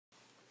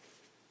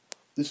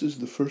This is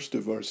the first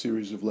of our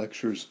series of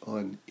lectures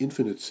on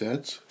infinite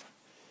sets,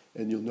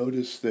 and you'll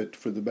notice that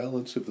for the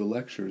balance of the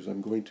lectures I'm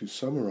going to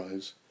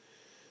summarize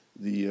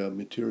the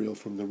material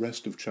from the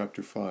rest of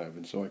Chapter 5,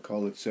 and so I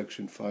call it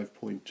Section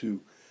 5.2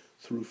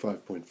 through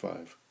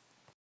 5.5.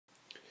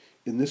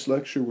 In this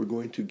lecture we're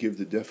going to give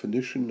the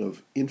definition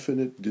of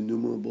infinite,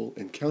 denumerable,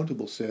 and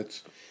countable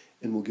sets,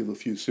 and we'll give a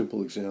few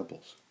simple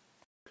examples.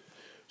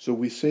 So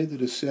we say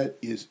that a set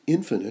is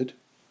infinite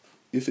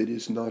if it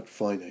is not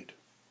finite.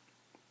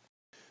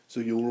 So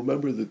you'll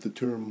remember that the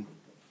term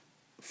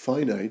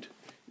finite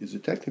is a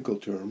technical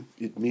term.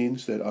 It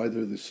means that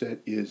either the set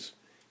is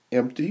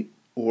empty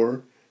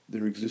or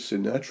there exists a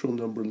natural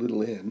number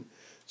little n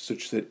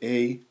such that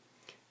A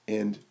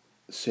and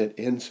set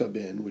n sub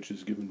n, which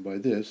is given by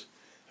this,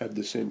 have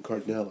the same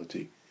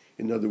cardinality.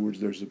 In other words,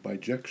 there's a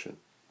bijection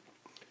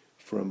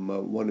from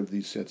one of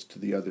these sets to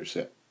the other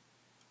set.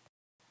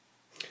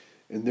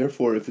 And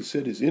therefore, if a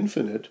set is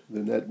infinite,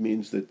 then that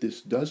means that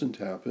this doesn't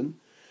happen.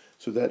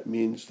 So that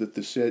means that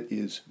the set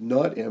is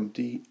not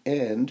empty,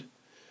 and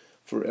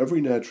for every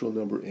natural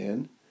number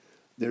n,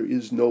 there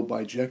is no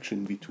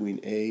bijection between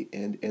A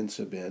and n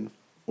sub n,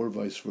 or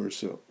vice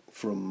versa,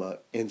 from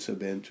n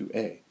sub n to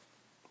A.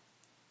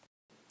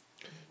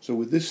 So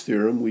with this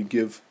theorem, we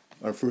give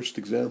our first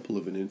example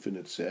of an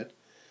infinite set.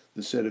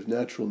 The set of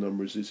natural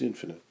numbers is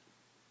infinite.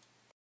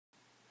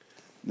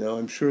 Now,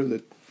 I'm sure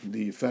that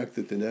the fact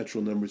that the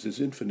natural numbers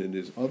is infinite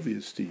is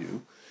obvious to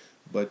you,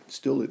 but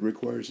still it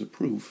requires a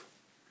proof.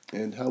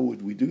 And how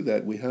would we do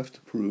that? We have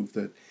to prove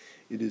that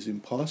it is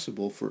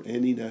impossible for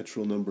any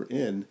natural number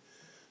n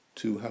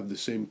to have the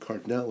same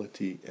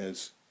cardinality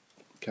as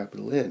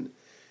capital N.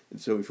 And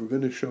so if we're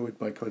going to show it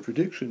by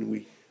contradiction,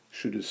 we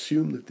should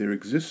assume that there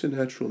exists a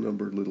natural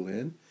number little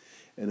n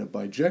and a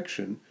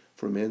bijection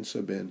from n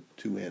sub n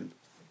to n.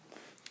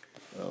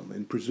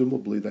 And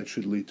presumably that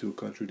should lead to a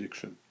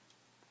contradiction.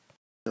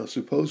 Now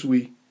suppose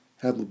we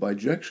have a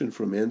bijection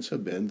from n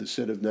sub n, the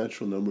set of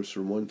natural numbers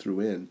from 1 through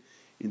n,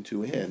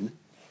 into n.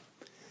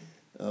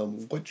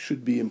 What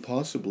should be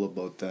impossible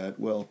about that?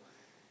 Well,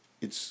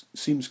 it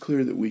seems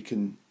clear that we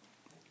can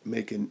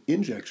make an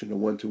injection, a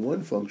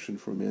one-to-one function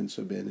from n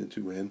sub n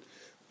into n,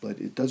 but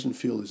it doesn't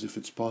feel as if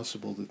it's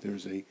possible that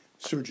there's a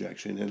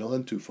surjection, an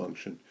onto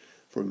function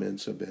from n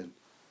sub n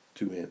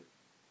to n.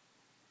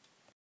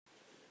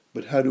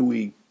 But how do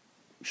we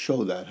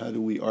show that? How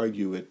do we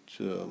argue it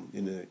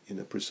in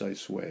a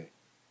precise way?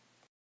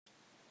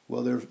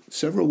 Well, there are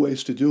several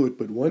ways to do it,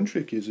 but one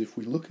trick is if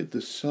we look at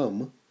the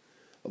sum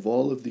of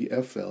all of the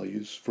f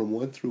values from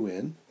 1 through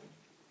n,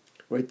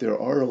 right, there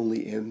are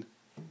only n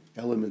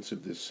elements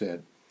of this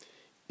set.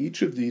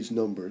 Each of these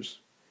numbers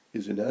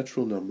is a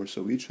natural number,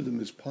 so each of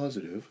them is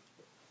positive.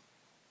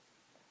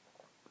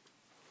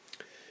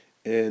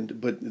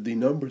 But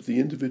the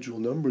individual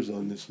numbers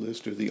on this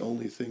list are the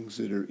only things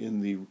that are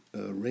in the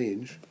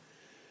range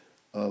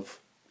of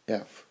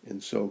f.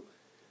 And so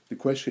the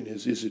question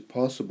is it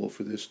possible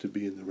for this to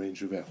be in the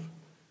range of f?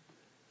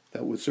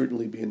 That would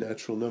certainly be a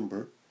natural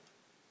number,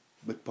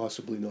 but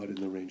possibly not in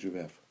the range of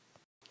f.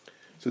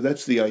 So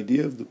that's the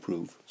idea of the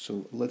proof.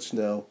 So let's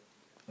now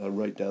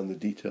write down the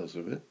details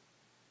of it.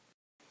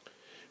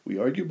 We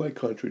argue by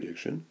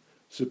contradiction.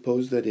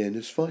 Suppose that n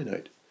is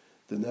finite.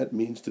 Then that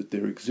means that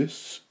there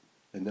exists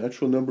a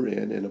natural number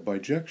n and a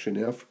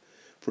bijection f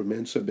from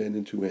n sub n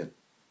into n.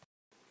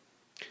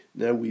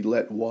 Now we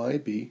let y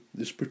be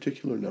this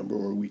particular number,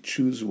 or we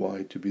choose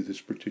y to be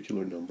this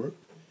particular number.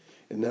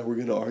 And now we're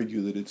going to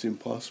argue that it's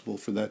impossible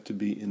for that to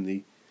be in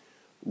the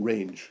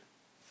range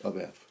of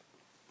f.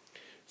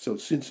 So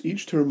since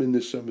each term in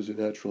this sum is a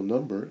natural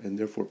number, and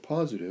therefore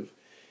positive,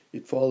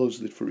 it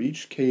follows that for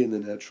each k in the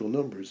natural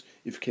numbers,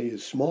 if k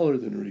is smaller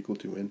than or equal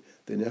to n,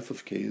 then f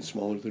of k is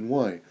smaller than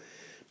y.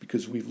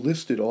 Because we've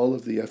listed all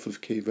of the f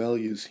of k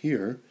values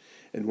here,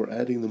 and we're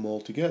adding them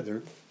all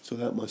together, so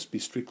that must be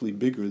strictly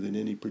bigger than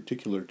any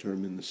particular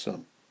term in the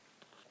sum.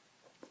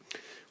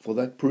 Well,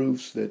 that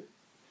proves that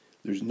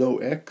there's no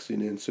x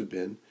in n sub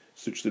n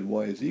such that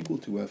y is equal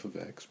to f of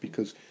x,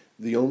 because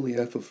the only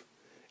f of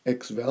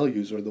x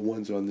values are the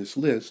ones on this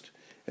list,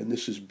 and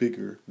this is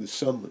bigger, the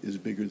sum is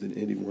bigger than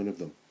any one of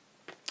them.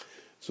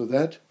 So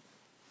that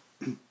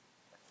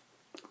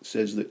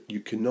says that you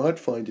cannot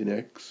find an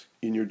x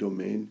in your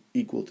domain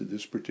equal to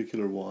this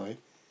particular y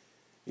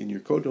in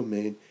your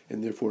codomain,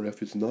 and therefore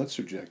f is not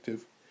surjective,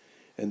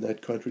 and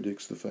that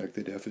contradicts the fact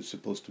that f is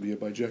supposed to be a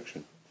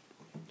bijection.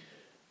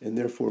 And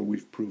therefore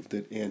we've proved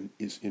that n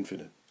is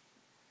infinite.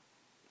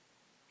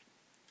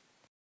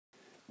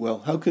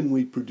 Well, how can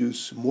we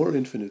produce more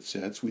infinite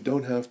sets? We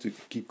don't have to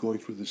keep going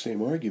through the same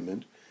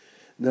argument.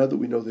 Now that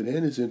we know that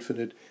n is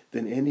infinite,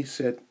 then any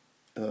set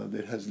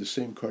that has the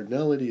same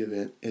cardinality of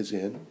n as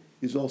n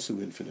is also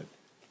infinite.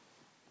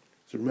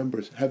 So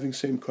remember, having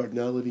same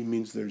cardinality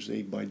means there's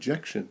a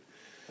bijection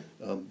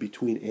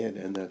between n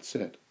and that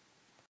set.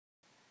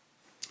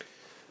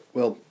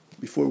 Well,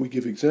 before we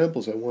give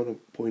examples, I want to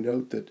point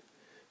out that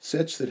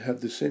sets that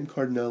have the same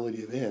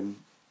cardinality of n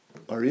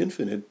are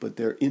infinite, but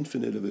they're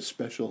infinite of a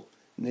special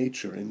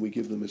nature, and we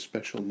give them a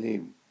special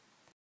name.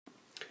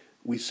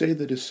 We say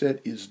that a set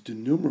is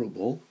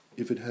denumerable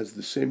if it has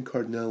the same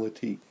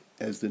cardinality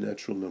as the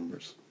natural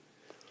numbers.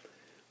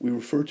 We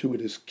refer to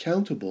it as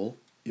countable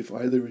if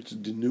either it's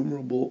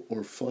denumerable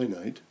or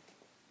finite.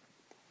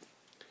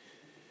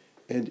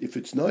 And if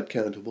it's not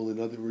countable, in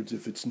other words,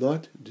 if it's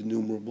not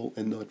denumerable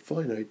and not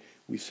finite,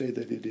 we say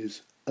that it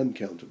is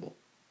uncountable.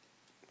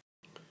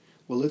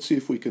 Well, let's see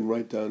if we can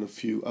write down a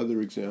few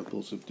other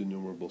examples of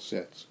denumerable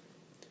sets.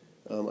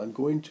 I'm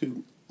going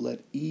to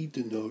let E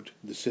denote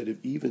the set of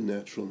even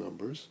natural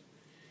numbers.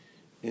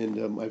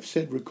 And I've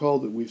said, recall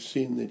that we've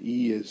seen that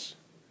E has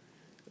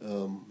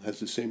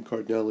the same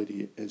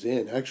cardinality as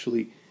N.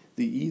 Actually,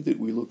 the E that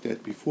we looked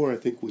at before, I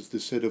think, was the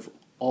set of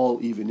all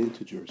even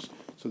integers.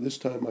 So this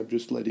time I'm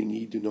just letting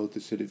E denote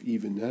the set of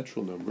even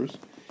natural numbers.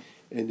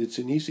 And it's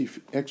an easy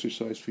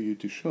exercise for you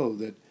to show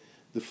that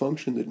the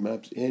function that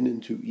maps N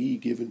into E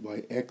given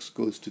by x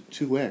goes to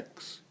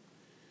 2x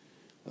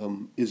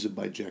is a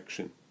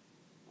bijection.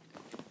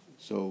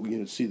 So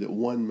you see that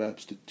 1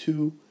 maps to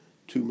 2,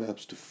 2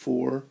 maps to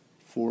 4,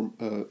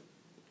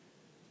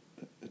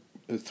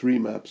 3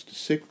 maps to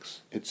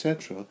 6,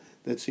 etc.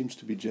 That seems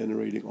to be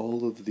generating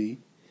all of the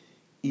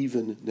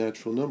even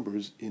natural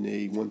numbers in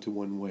a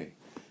one-to-one way.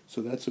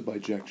 So that's a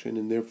bijection,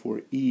 and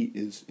therefore E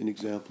is an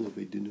example of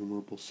a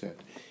denumerable set.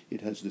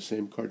 It has the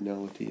same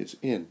cardinality as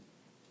N.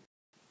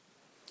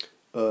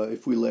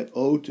 If we let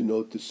O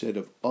denote the set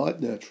of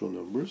odd natural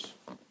numbers,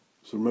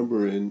 so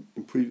remember in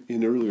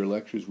earlier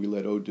lectures we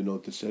let O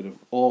denote the set of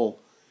all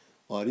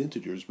odd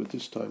integers, but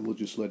this time we'll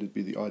just let it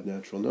be the odd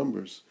natural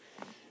numbers.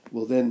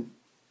 Well then,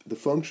 the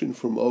function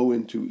from O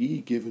into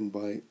E given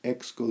by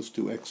x goes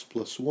to x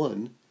plus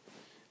 1,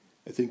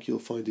 I think you'll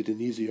find it an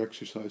easy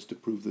exercise to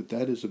prove that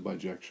that is a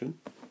bijection.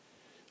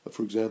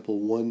 For example,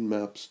 1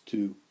 maps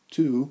to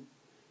 2,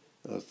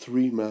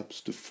 3 maps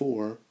to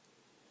 4,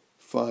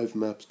 5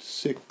 maps to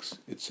 6,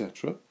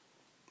 etc.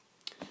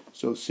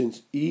 So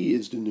since E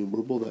is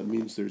denumerable, that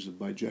means there's a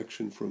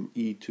bijection from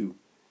E to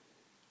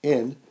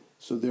N.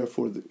 So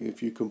therefore,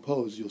 if you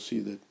compose, you'll see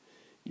that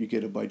you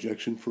get a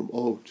bijection from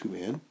O to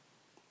N.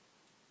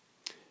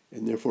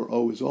 And therefore,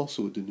 O is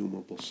also a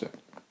denumerable set.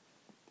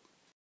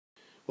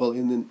 Well,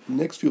 in the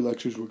next few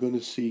lectures, we're going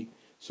to see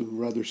some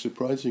rather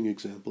surprising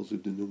examples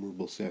of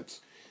denumerable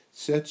sets.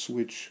 Sets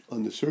which,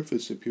 on the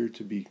surface, appear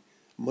to be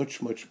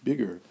much, much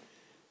bigger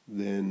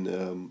than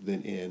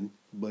N,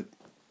 but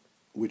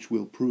which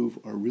we'll prove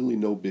are really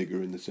no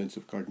bigger in the sense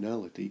of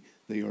cardinality.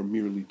 They are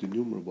merely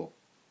denumerable.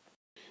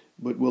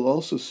 But we'll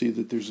also see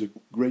that there's a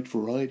great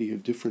variety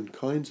of different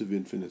kinds of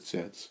infinite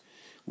sets.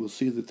 We'll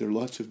see that there are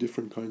lots of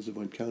different kinds of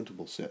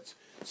uncountable sets,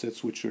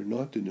 sets which are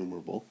not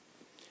denumerable.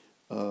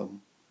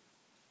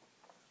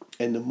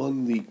 And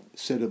among the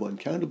set of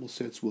uncountable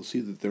sets, we'll see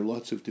that there are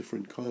lots of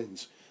different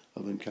kinds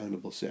of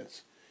uncountable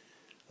sets.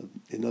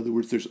 In other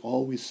words, there's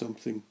always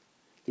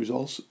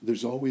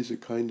always a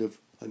kind of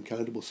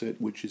uncountable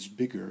set which is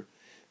bigger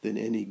than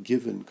any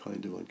given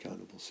kind of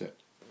uncountable set.